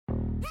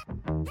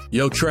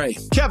Yo, Trey.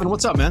 Kevin,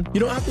 what's up, man? You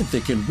know, I've been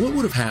thinking, what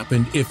would have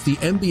happened if the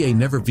NBA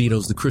never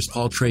vetoes the Chris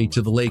Paul trade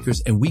to the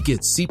Lakers and we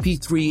get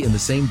CP3 in the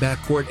same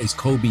backcourt as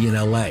Kobe in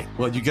LA?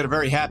 Well, you get a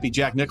very happy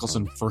Jack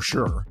Nicholson for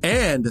sure.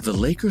 And the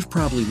Lakers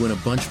probably win a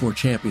bunch more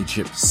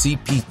championships.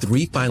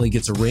 CP3 finally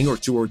gets a ring or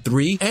two or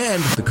three,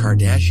 and the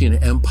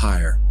Kardashian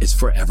empire is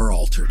forever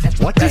altered.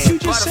 What did you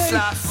just say?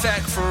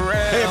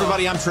 Hey,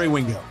 everybody, I'm Trey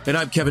Wingo. And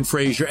I'm Kevin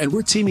Frazier, and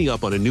we're teaming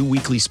up on a new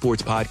weekly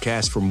sports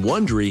podcast from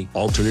Wondery,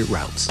 Alternate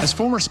Routes. As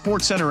former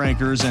Sports Center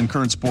anchors and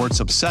current sports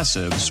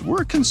obsessives,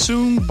 we're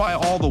consumed by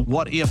all the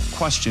what-if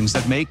questions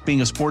that make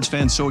being a sports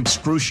fan so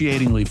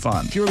excruciatingly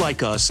fun. If you're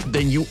like us,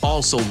 then you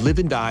also live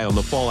and die on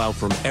the fallout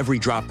from every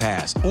drop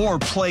pass. Or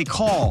play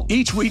call.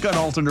 Each week on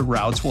Alternate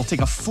Routes, we'll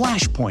take a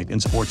flashpoint in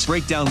sports,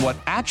 break down what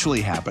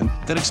actually happened,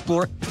 then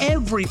explore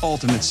every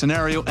alternate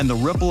scenario and the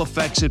ripple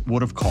effects it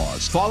would have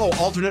caused. Follow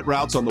Alternate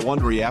Routes on the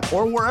Wondery app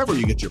or wherever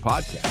you get your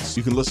podcasts.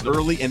 You can listen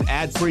early and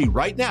ad-free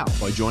right now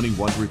by joining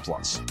Wondery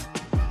Plus.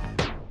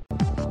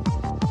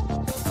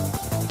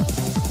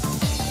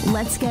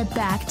 Let's get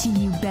back to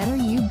You Better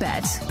You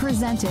Bet,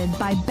 presented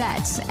by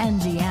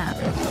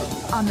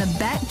BetMGM on the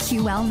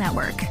BetQL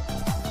network.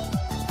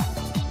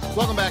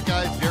 Welcome back,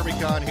 guys. Jeremy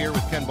Kahn here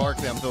with Ken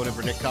Barkley. I'm filling in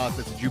for Nick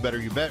Costa. This is You Better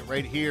You Bet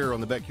right here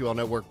on the BetQL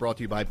network, brought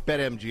to you by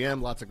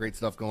BetMGM. Lots of great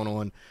stuff going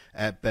on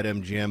at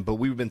BetMGM. But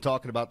we've been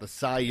talking about the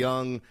Cy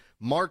Young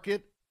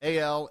market,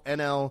 AL,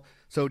 NL.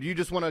 So do you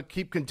just want to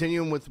keep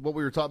continuing with what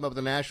we were talking about with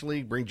the National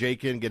League? Bring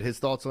Jake in, get his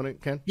thoughts on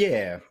it, Ken?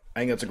 Yeah,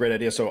 I think that's a great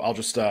idea. So I'll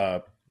just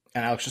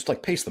and Alex, just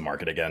like pace the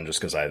market again, just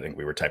because I think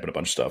we were typing a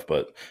bunch of stuff.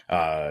 But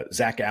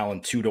Zach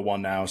Allen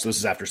 2-1 now. So this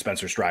is after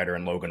Spencer Strider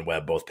and Logan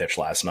Webb both pitched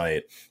last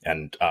night.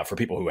 And for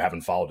people who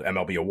haven't followed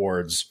MLB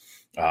awards,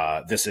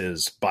 this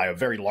is by a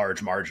very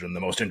large margin the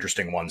most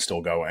interesting one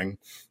still going.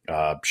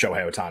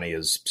 Shohei Ohtani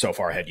is so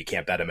far ahead you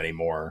can't bet him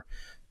anymore.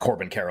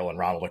 Corbin Carroll and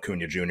Ronald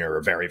Acuna Jr.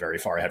 are very, very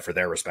far ahead for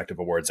their respective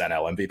awards,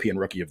 NL MVP and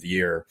Rookie of the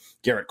Year.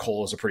 Garrett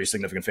Cole is a pretty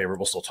significant favorite.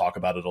 We'll still talk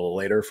about it a little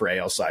later for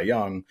AL Cy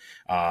Young.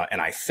 And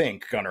I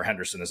think Gunnar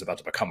Henderson is about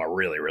to become a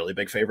really, really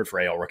big favorite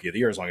for AL Rookie of the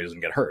Year as long as he doesn't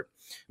get hurt.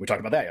 We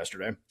talked about that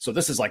yesterday. So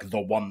this is like the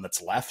one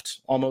that's left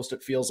almost,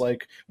 it feels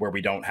like, where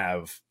we don't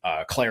have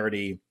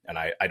clarity. And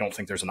I don't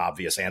think there's an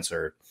obvious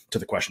answer to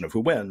the question of who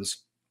wins.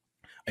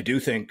 I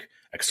do think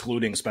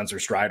excluding Spencer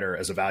Strider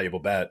as a valuable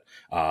bet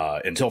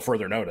until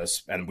further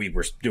notice, and we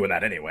were doing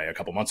that anyway a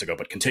couple months ago,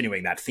 but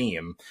continuing that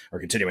theme or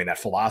continuing that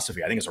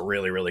philosophy, I think is a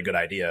really, really good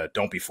idea.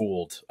 Don't be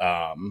fooled.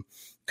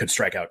 Could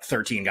strike out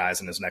 13 guys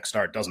in his next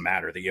start. Doesn't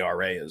matter. The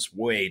ERA is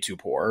way too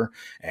poor,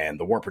 and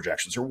the WAR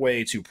projections are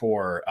way too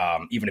poor.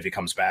 Even if he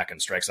comes back and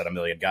strikes out a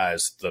million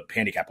guys, the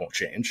handicap won't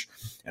change.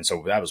 And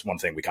so that was one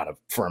thing we kind of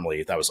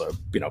firmly, that was a,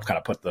 kind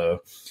of put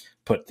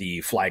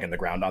the flag in the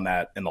ground on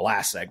that in the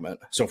last segment.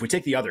 So if we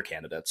take the other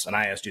candidates, and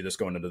I asked you this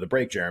going into the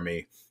break,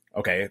 Jeremy,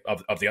 okay,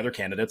 of the other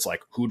candidates,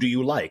 like, who do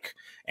you like?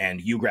 And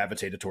you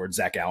gravitated towards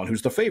Zach Allen,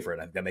 who's the favorite.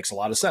 I think that makes a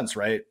lot of sense,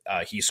 right?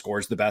 He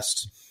scores the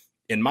best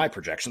in my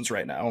projections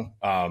right now.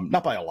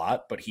 Not by a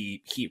lot, but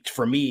he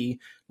for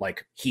me,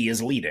 like, he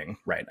is leading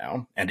right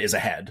now and is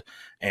ahead,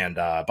 and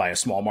by a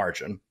small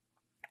margin.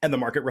 And the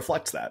market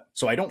reflects that.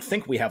 So I don't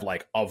think we have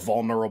like a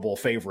vulnerable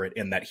favorite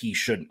in that he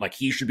should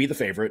be the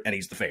favorite and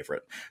he's the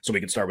favorite. So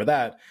we can start with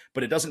that.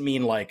 But it doesn't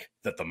mean like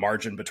that the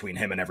margin between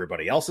him and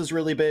everybody else is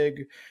really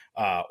big,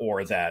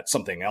 or that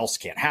something else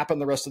can't happen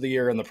the rest of the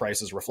year and the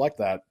prices reflect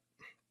that.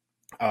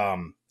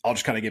 I'll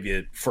just kind of give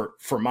you,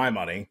 for my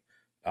money,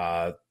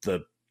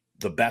 the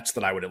bets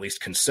that I would at least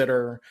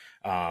consider.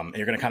 And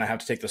you're going to kind of have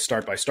to take this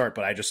start by start,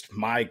 but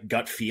my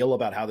gut feel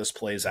about how this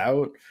plays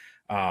out,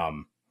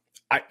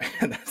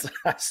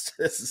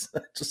 this is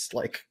just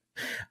like,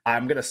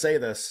 I'm going to say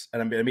this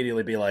and I'm going to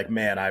immediately be like,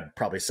 man, I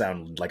probably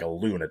sound like a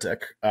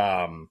lunatic.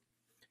 I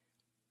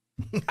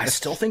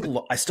still think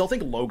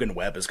Logan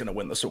Webb is going to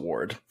win this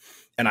award.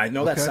 And I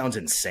know that sounds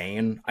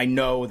insane. I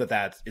know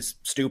that is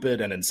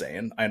stupid and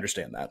insane. I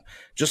understand that.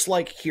 Just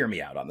like, hear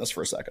me out on this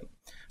for a second.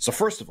 So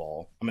first of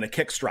all, I'm going to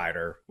kick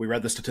Strider. We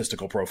read the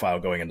statistical profile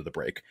going into the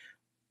break.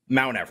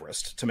 Mount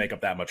Everest to make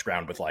up that much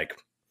ground with like,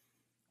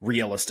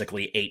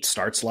 realistically 8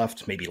 starts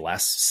left, maybe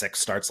less, 6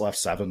 starts left,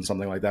 7,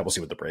 something like that. We'll see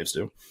what the Braves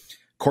do.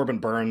 Corbin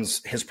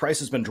Burns, his price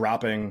has been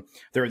dropping.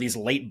 There are these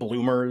late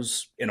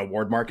bloomers in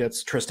award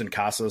markets. Tristan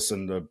Casas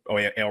and the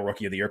AL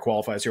Rookie of the Year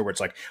qualifies here, where it's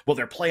like, well,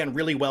 they're playing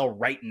really well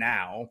right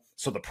now,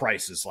 so the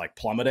price is like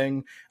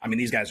plummeting. I mean,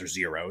 these guys are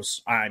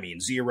zeros. I mean,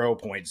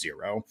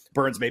 0.0.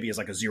 Burns maybe is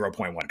like a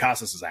 0.1.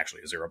 Casas is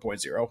actually a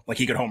 0.0. Like,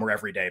 he could homer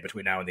every day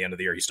between now and the end of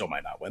the year. He still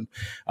might not win.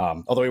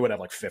 Although he would have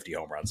like 50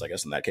 home runs, I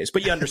guess, in that case.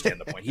 But you understand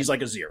the point. He's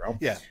like a 0.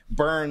 Yeah.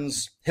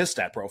 Burns, his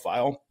stat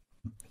profile,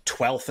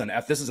 12th in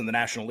F. This is in the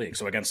National League,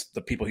 so against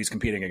the people he's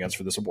competing against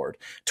for this award.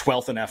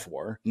 12th in F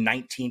WAR,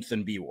 19th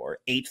in B WAR,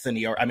 8th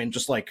in ER. I mean,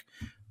 just like,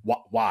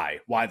 why?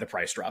 Why the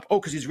price drop? Oh,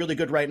 because he's really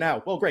good right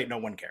now. Well, great, no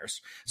one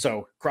cares.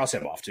 So cross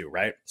him off too,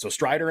 right? So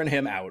Strider and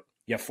him out.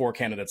 You have 4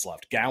 candidates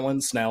left: Gallen,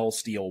 Snell,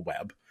 Steele,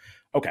 Webb.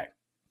 Okay,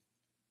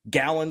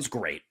 Gallen's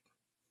great.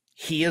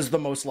 He is the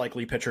most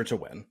likely pitcher to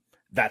win.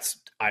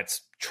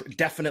 it's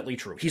definitely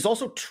true. He's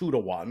also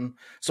 2-1,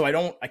 so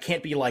I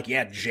can't be like,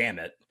 yeah, jam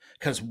it,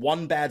 because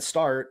one bad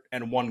start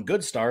and one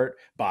good start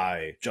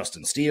by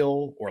Justin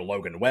Steele or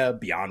Logan Webb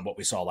beyond what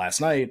we saw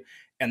last night,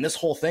 and this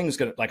whole thing's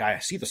gonna, like, I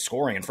see the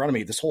scoring in front of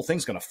me. This whole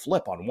thing's gonna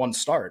flip on one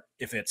start.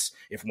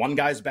 If one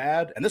guy's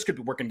bad, and this could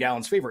be working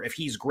Gallen's favor. If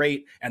he's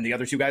great and the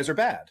other two guys are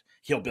bad,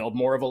 he'll build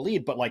more of a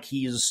lead. But like,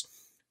 he's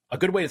a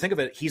good way to think of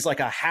it. He's like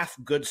a half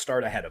good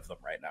start ahead of them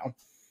right now.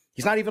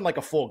 He's not even like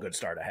a full good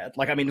start ahead.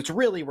 Like, I mean,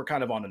 we're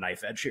kind of on a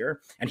knife edge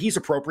here, and he's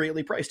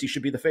appropriately priced. He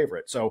should be the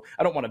favorite. So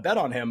I don't want to bet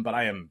on him, but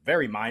I am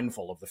very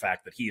mindful of the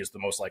fact that he is the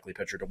most likely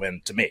pitcher to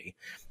win to me,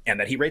 and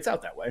that he rates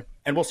out that way.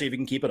 And we'll see if he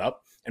can keep it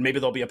up. And maybe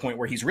there'll be a point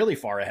where he's really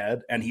far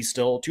ahead and he's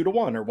still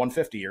 2-1 or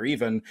 150 or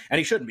even, and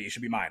he shouldn't be. He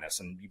should be minus,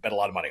 and you bet a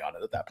lot of money on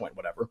it at that point,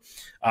 whatever.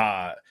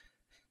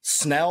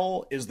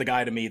 Snell is the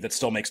guy to me that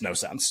still makes no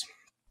sense.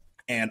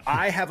 And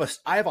I have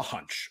a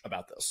hunch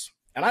about this.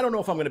 And I don't know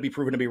if I'm going to be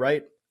proven to be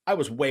right. I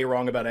was way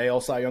wrong about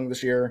AL Cy Young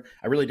this year.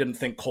 I really didn't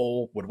think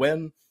Cole would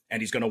win, and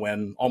he's going to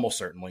win almost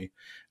certainly.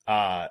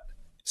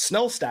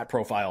 Snell's stat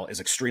profile is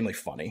extremely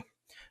funny.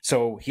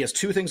 So he has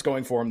two things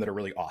going for him that are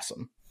really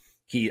awesome.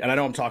 And I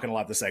know I'm talking a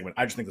lot this segment.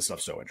 I just think this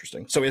stuff's so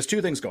interesting. So he has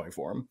two things going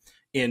for him.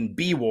 In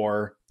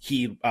B-WAR,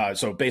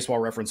 so Baseball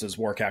References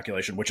WAR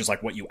calculation, which is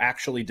like what you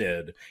actually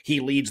did, he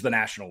leads the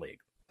National League.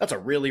 That's a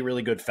really,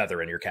 really good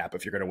feather in your cap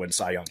if you're going to win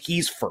Cy Young.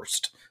 He's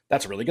first.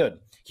 That's really good.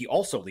 He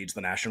also leads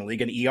the National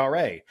League in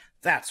ERA.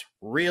 That's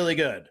really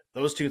good.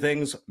 Those two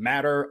things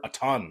matter a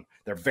ton.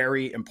 They're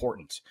very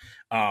important.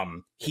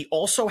 He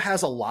also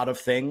has a lot of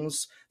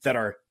things that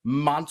are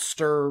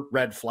monster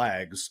red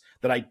flags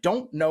that I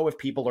don't know if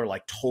people are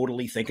like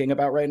totally thinking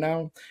about right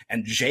now.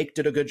 And Jake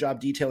did a good job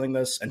detailing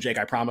this. And Jake,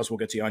 I promise we'll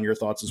get to you on your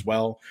thoughts as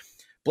well.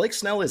 Blake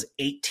Snell is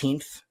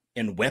 18th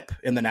in WHIP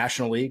in the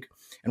National League.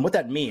 And what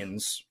that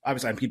means,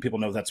 obviously, people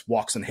know that's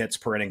walks and hits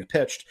per inning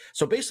pitched.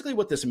 So basically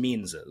what this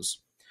means is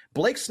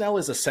Blake Snell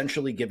is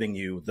essentially giving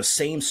you the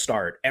same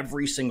start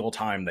every single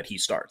time that he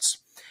starts.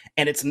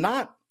 And it's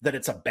not that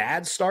it's a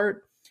bad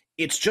start.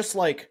 It's just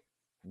like,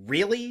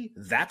 really?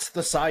 That's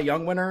the Cy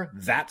Young winner?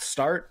 That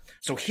start?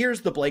 So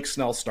here's the Blake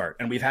Snell start.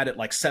 And we've had it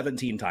like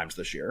 17 times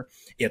this year.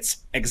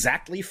 It's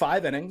exactly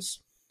 5 innings.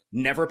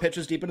 Never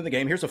pitches deep into the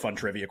game. Here's a fun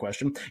trivia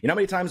question. You know how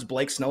many times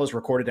Blake Snell has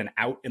recorded an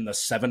out in the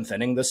 7th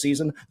inning this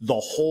season? The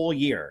whole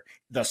year.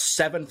 The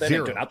 7th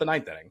inning, not the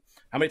 9th inning.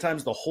 How many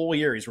times the whole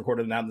year he's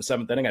recorded an out in the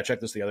 7th inning? I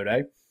checked this the other day.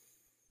 I'm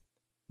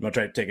going to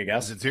try to take a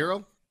guess. Is it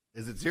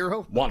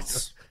zero?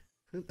 Once.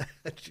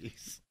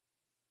 Jeez.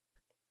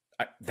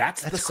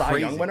 That's the Cy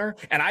Young winner.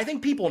 And I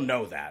think people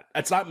know that.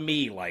 It's not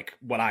me, like,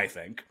 what I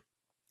think.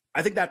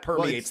 I think that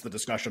permeates the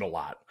discussion a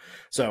lot.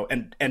 So,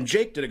 and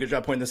Jake did a good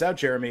job pointing this out,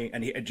 Jeremy,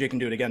 and Jake can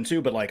do it again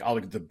too. But like,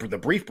 the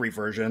brief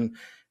version,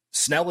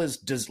 Snell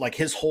does like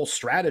his whole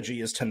strategy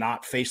is to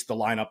not face the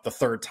lineup the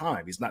third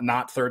time. He's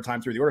not third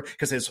time through the order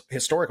because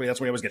historically that's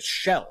when he always gets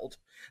shelled.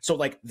 So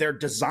like they're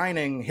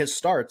designing his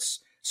starts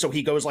so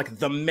he goes like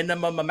the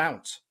minimum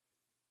amount.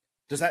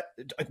 Does that,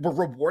 like, we're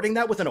rewarding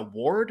that with an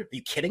award? Are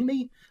you kidding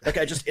me? Like,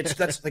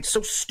 that's like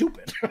so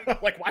stupid.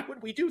 Like, why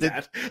would we do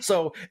that?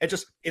 So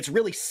it's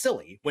really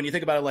silly when you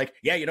think about it. Like,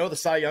 yeah, you know, the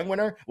Cy Young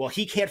winner? Well,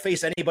 he can't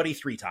face anybody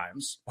 3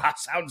 times. Wow,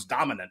 sounds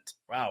dominant.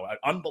 Wow,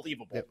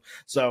 unbelievable. Yep.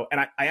 So,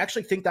 and I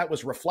actually think that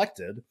was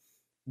reflected.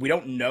 We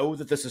don't know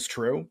that this is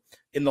true.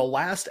 In the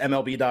last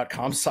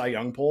MLB.com Cy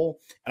Young poll,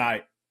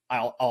 and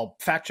I'll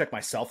fact check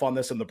myself on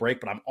this in the break,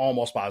 but I'm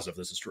almost positive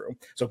this is true.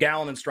 So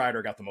Gallen and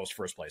Strider got the most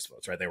first place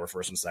votes, right? They were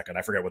first and second.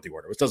 I forget what the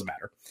order was. Doesn't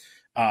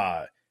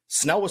matter.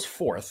 Snell was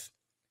 4th,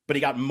 but he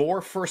got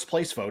more first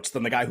place votes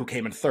than the guy who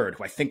came in 3rd,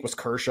 who I think was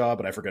Kershaw,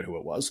 but I forget who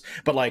it was.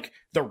 But like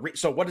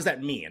so what does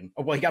that mean?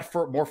 Well, he got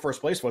more first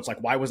place votes.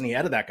 Like, why wasn't he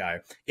ahead of that guy?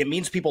 It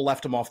means people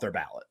left him off their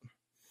ballot.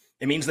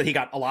 It means that he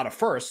got a lot of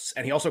firsts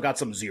and he also got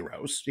some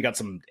zeros. He got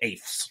some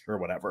 8ths or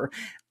whatever.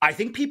 I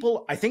think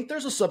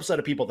there's a subset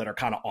of people that are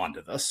kind of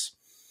onto this.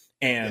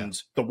 And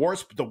the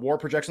WAR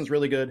projection is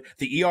really good.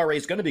 The ERA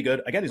is going to be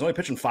good. Again, he's only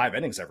pitching 5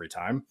 innings every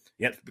time.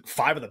 Yet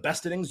 5 of the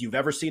best innings you've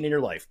ever seen in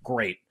your life.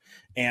 Great.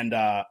 And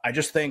I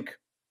just think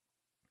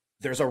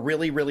there's a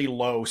really, really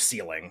low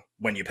ceiling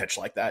when you pitch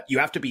like that. You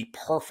have to be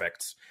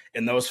perfect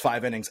in those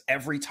 5 innings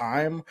every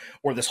time,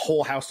 or this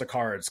whole house of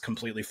cards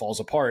completely falls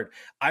apart.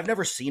 I've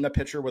never seen a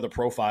pitcher with a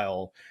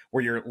profile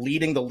where you're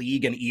leading the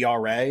league in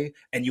ERA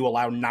and you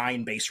allow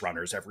 9 base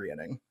runners every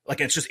inning.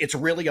 Like, it's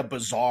really a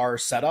bizarre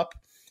setup.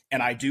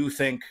 And I do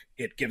think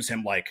it gives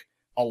him like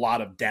a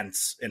lot of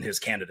dents in his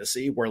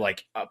candidacy where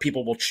like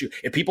people will choose.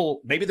 If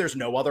people, maybe there's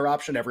no other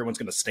option, everyone's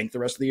going to stink the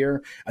rest of the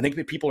year. I think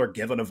that people are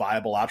given a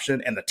viable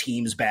option and the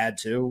team's bad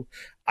too.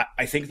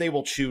 I think they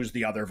will choose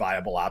the other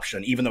viable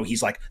option, even though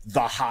he's like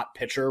the hot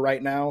pitcher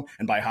right now.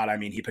 And by hot, I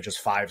mean he pitches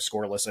 5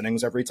 scoreless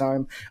innings every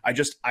time.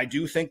 I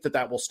do think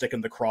that will stick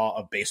in the craw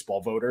of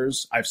baseball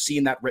voters. I've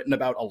seen that written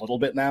about a little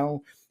bit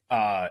now.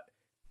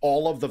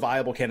 All of the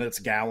viable candidates,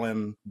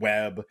 Gallen,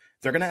 Webb,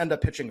 they're going to end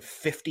up pitching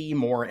 50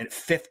 more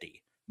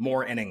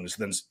innings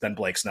than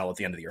Blake Snell at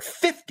the end of the year.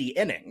 50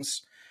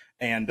 innings.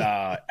 And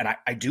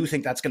I do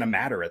think that's going to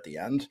matter at the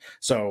end.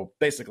 So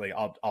basically,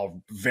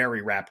 I'll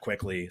very wrap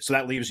quickly. So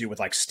that leaves you with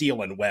like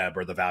Steele and Webb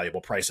are the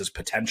valuable prices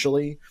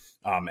potentially.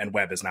 And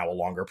Webb is now a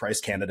longer price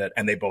candidate,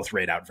 and they both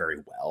rate out very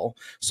well.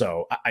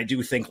 So I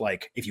do think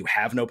like if you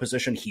have no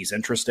position, he's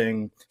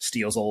interesting.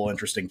 Steele's a little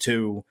interesting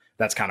too.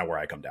 That's kind of where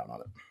I come down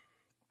on it.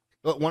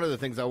 Well, one of the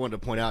things I wanted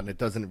to point out, and it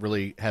doesn't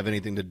really have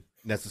anything to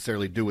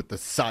necessarily do with the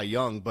Cy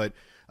Young, but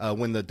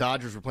when the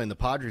Dodgers were playing the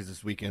Padres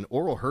this weekend,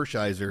 Oral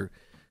Hershiser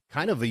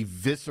kind of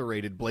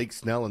eviscerated Blake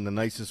Snell in the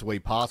nicest way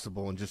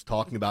possible and just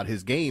talking about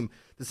his game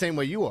the same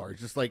way you are.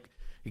 It's just like,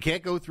 he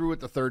can't go through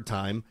it the third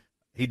time.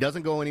 He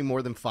doesn't go any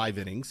more than 5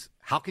 innings.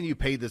 How can you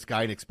pay this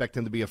guy and expect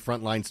him to be a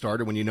frontline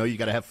starter when you know you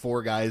got to have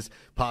 4 guys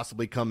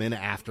possibly come in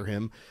after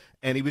him?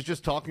 And he was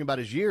just talking about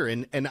his year.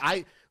 And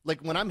I,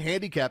 like, when I'm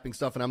handicapping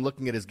stuff and I'm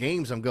looking at his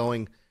games, I'm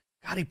going,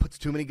 God, he puts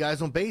too many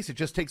guys on base. It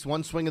just takes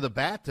one swing of the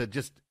bat to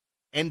just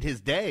end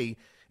his day.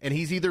 And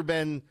he's either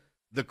been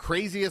the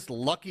craziest,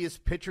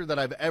 luckiest pitcher that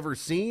I've ever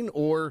seen,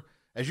 or,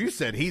 as you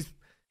said, he's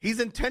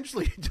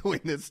intentionally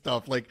doing this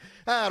stuff. Like,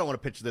 I don't want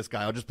to pitch this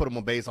guy. I'll just put him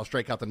on base. I'll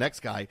strike out the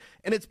next guy.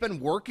 And it's been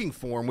working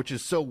for him, which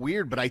is so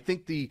weird. But I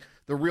think the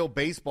real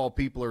baseball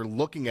people are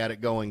looking at it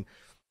going,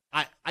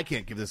 I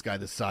can't give this guy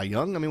the Cy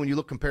Young. I mean, when you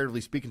look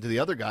comparatively speaking to the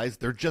other guys,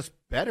 they're just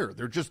better.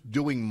 They're just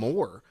doing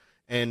more.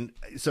 And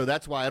so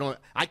that's why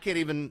I can't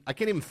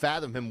even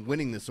fathom him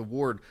winning this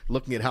award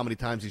looking at how many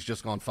times he's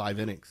just gone 5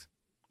 innings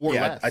or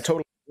less. I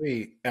totally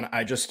agree. And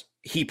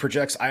he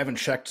projects, I haven't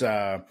checked,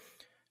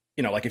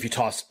 like if you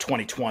toss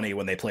 2020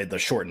 when they played the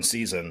shortened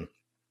season,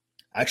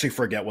 I actually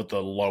forget what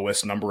the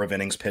lowest number of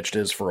innings pitched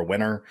is for a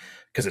winner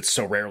because it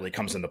so rarely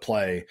comes into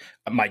play.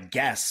 My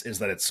guess is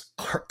that it's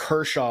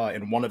Kershaw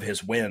in one of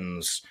his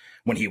wins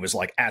when he was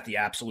like at the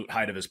absolute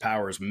height of his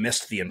powers,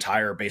 missed the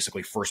entire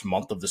basically first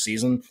month of the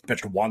season,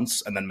 pitched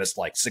once and then missed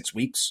like 6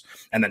 weeks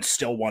and then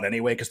still won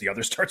anyway because the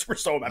other starts were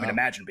so,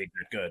 imagine being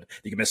that good.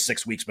 You can miss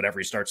 6 weeks, but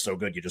every start's so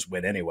good, you just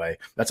win anyway.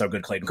 That's how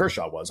good Clayton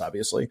Kershaw was,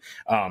 obviously.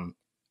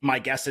 My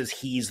guess is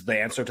he's the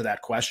answer to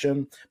that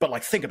question. But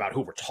like, think about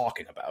who we're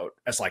talking about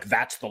as like,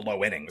 that's the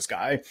low innings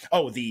guy.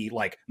 Oh, the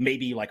like,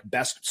 maybe like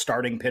best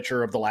starting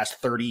pitcher of the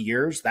last 30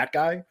 years, that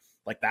guy.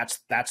 Like that's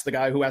the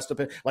guy who has to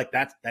pitch. Like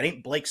that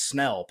ain't Blake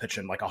Snell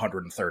pitching like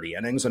 130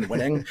 innings and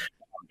winning.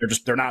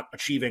 They're not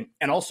achieving.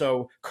 And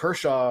also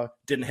Kershaw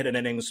didn't hit an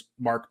innings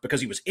mark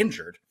because he was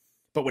injured.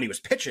 But when he was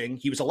pitching,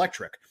 he was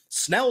electric.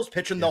 Snell's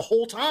pitching the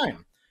whole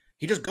time.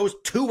 He just goes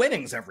 2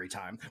 innings every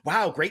time.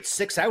 Wow, great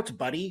 6 outs,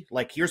 buddy.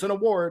 Like, here's an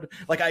award.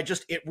 Like,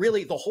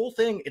 the whole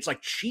thing, it's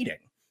like cheating.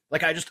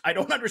 Like, I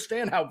don't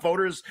understand how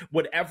voters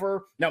would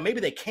ever, now maybe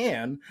they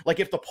can.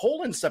 Like, if the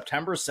poll in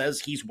September says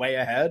he's way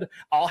ahead,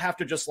 I'll have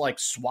to just like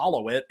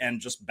swallow it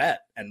and just bet.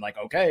 And like,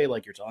 okay,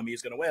 like you're telling me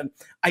he's going to win.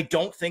 I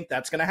don't think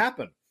that's going to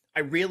happen. I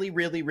really,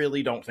 really,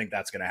 really don't think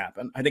that's going to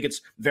happen. I think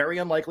it's very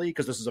unlikely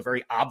because this is a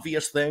very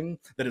obvious thing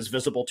that is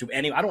visible to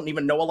I don't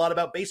even know a lot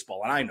about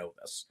baseball, and I know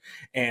this.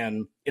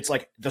 And it's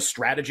like the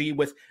strategy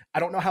with,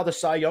 I don't know how the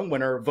Cy Young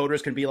winner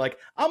voters can be like,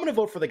 I'm going to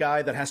vote for the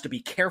guy that has to be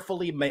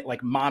carefully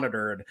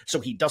monitored so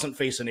he doesn't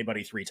face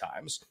anybody 3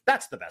 times.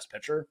 That's the best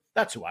pitcher.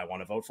 That's who I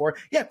want to vote for.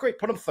 Yeah, great.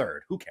 Put him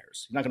third. Who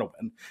cares? He's not going to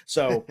win.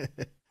 So,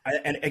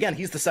 and again,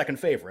 he's the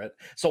second favorite.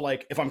 So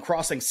like if I'm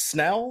crossing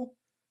Snell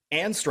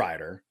and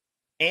Strider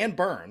and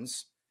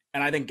Burns,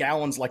 and I think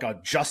Gallen's like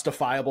a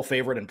justifiable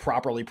favorite and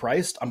properly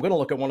priced, I'm going to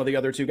look at one of the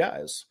other 2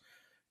 guys.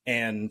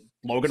 And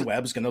Logan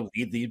Webb's going to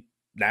lead the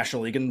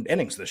National League in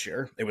innings this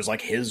year. It was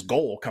like his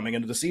goal coming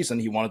into the season.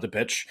 He wanted to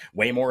pitch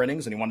way more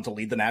innings, and he wanted to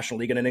lead the National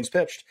League in innings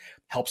pitched.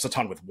 Helps a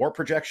ton with WAR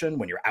projection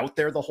when you're out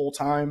there the whole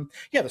time.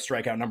 Yeah, the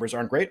strikeout numbers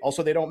aren't great.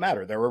 Also, they don't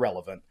matter. They're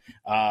irrelevant.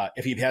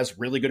 If he has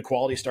really good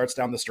quality starts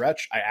down the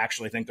stretch, I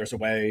actually think there's a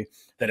way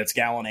that it's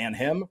Gallen and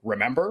him.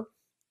 Remember,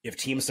 if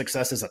team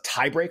success is a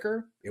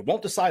tiebreaker, it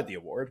won't decide the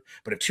award.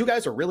 But if 2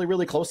 guys are really,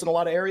 really close in a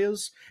lot of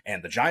areas,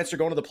 and the Giants are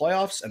going to the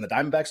playoffs, and the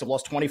Diamondbacks have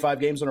lost 25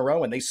 games in a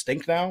row, and they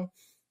stink now,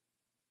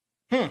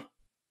 okay,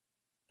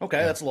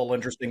 that's a little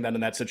interesting then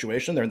in that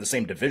situation. They're in the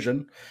same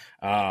division.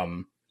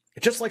 It's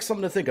just like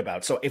something to think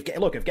about. So if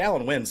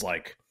Gallen wins,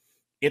 like,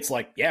 it's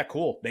like, yeah,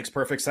 cool, makes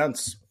perfect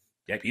sense.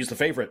 Yeah, he's the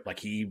favorite. Like,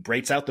 he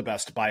rates out the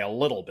best by a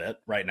little bit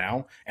right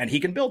now, and he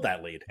can build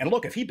that lead. And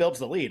look, if he builds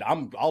the lead,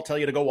 I'll tell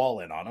you to go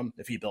all in on him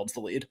if he builds the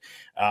lead.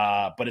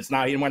 But it's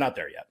not, we're not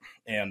there yet.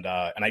 And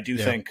I do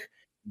think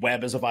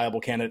Webb is a viable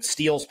candidate.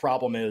 Steele's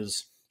problem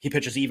is he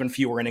pitches even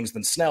fewer innings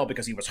than Snell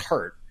because he was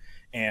hurt.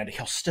 And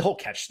he'll still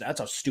catch, that's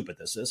how stupid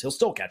this is. He'll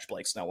still catch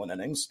Blake Snell in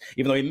innings,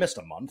 even though he missed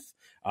a month.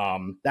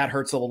 That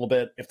hurts a little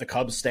bit. If the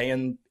Cubs stay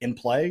in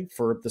play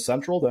for the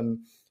Central,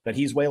 then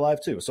he's way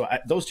live too. So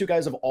those 2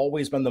 guys have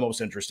always been the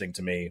most interesting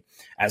to me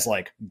as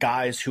like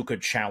guys who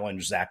could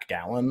challenge Zach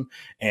Gallen.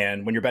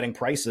 And when you're betting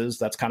prices,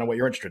 that's kind of what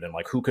you're interested in.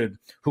 Like who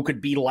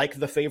could be like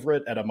the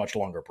favorite at a much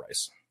longer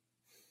price.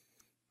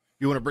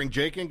 You want to bring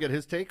Jake in, get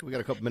his take? We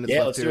got a couple minutes left.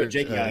 Yeah, let's do it,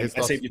 Jake. I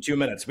saved you 2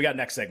 minutes. We got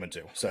next segment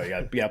too. So you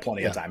got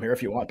plenty of time here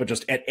if you want, but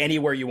just at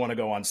anywhere you want to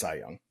go on Cy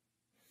Young.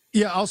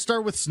 Yeah, I'll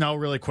start with Snell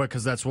really quick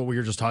because that's what we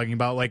were just talking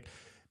about. Like,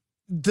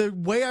 the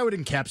way I would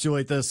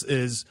encapsulate this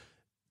is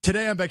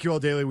today on BetQL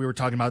Daily, we were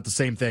talking about the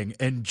same thing.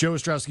 And Joe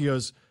Ostrowski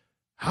goes,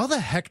 how the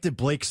heck did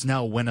Blake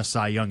Snell win a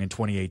Cy Young in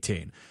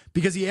 2018?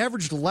 Because he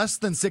averaged less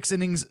than 6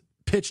 innings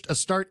pitched a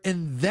start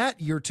in that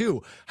year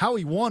too. How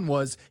he won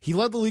was he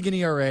led the league in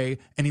ERA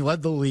and he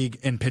led the league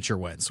in pitcher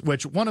wins,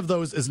 which one of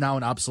those is now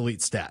an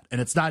obsolete stat, and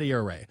it's not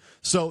ERA.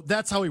 So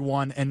that's how he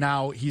won, and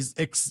now he's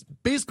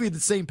basically the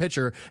same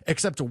pitcher,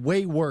 except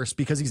way worse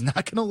because he's not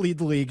going to lead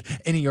the league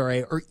in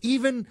ERA or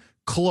even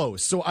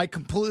close. So I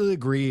completely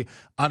agree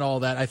on all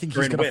that. I think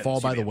he's going to fall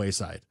by the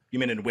wayside. You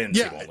mean in wins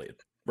he won't lead?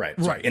 Right.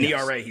 Right. In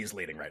ERA, he's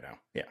leading right now.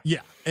 Yeah.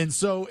 Yeah. And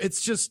so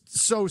it's just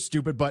so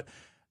stupid. But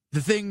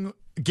the thing,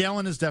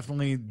 Gallen is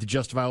definitely the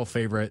justifiable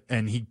favorite,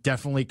 and he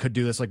definitely could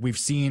do this. Like we've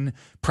seen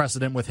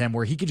precedent with him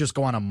where he could just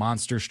go on a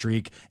monster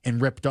streak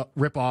and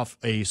rip off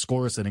a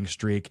scoreless inning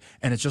streak.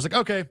 And it's just like,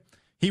 okay,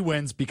 he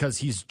wins because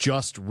he's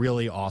just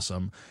really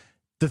awesome.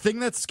 The thing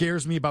that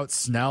scares me about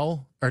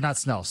Steele,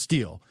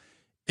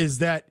 is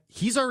that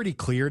he's already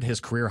cleared his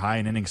career high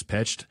in innings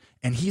pitched,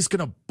 and he's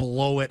going to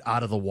blow it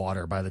out of the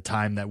water by the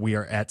time that we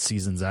are at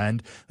season's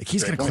end. Like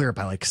he's going to clear it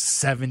by like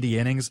 70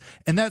 innings.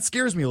 And that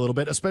scares me a little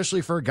bit,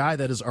 especially for a guy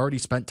that has already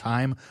spent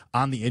time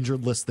on the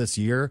injured list this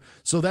year.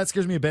 So that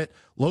scares me a bit.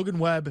 Logan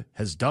Webb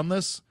has done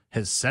this,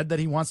 has said that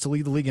he wants to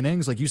lead the league in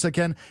innings, like you said,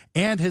 Ken,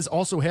 and has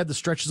also had the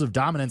stretches of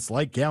dominance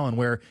like Gallen,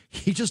 where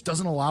he just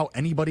doesn't allow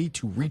anybody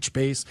to reach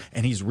base,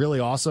 and he's really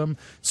awesome.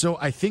 So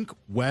I think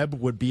Webb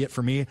would be it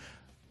for me.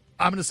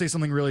 I'm going to say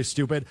something really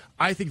stupid.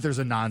 I think there's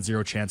a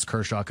non-zero chance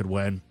Kershaw could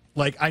win.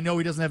 Like, I know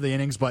he doesn't have the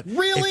innings, but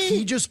if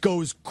he just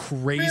goes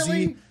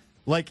crazy,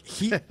 I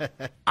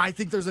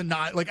think there's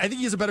I think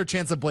he has a better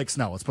chance than Blake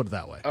Snell. Let's put it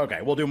that way. Okay,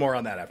 we'll do more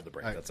on that after the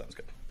break. Right. That sounds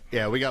good.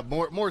 Yeah, we got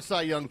more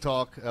Cy Young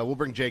talk. We'll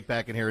bring Jake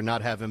back in here and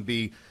not have him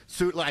be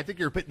I think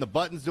you're hitting the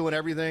buttons, doing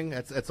everything.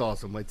 That's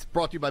awesome. It's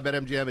brought to you by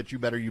BetMGM. It's You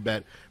Better You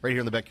Bet right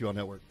here on the BetQL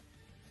Network.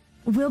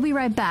 We'll be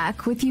right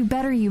back with You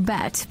Better You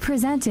Bet,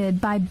 presented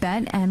by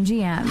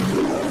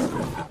BetMGM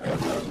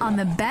on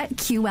the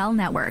BetQL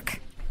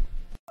Network.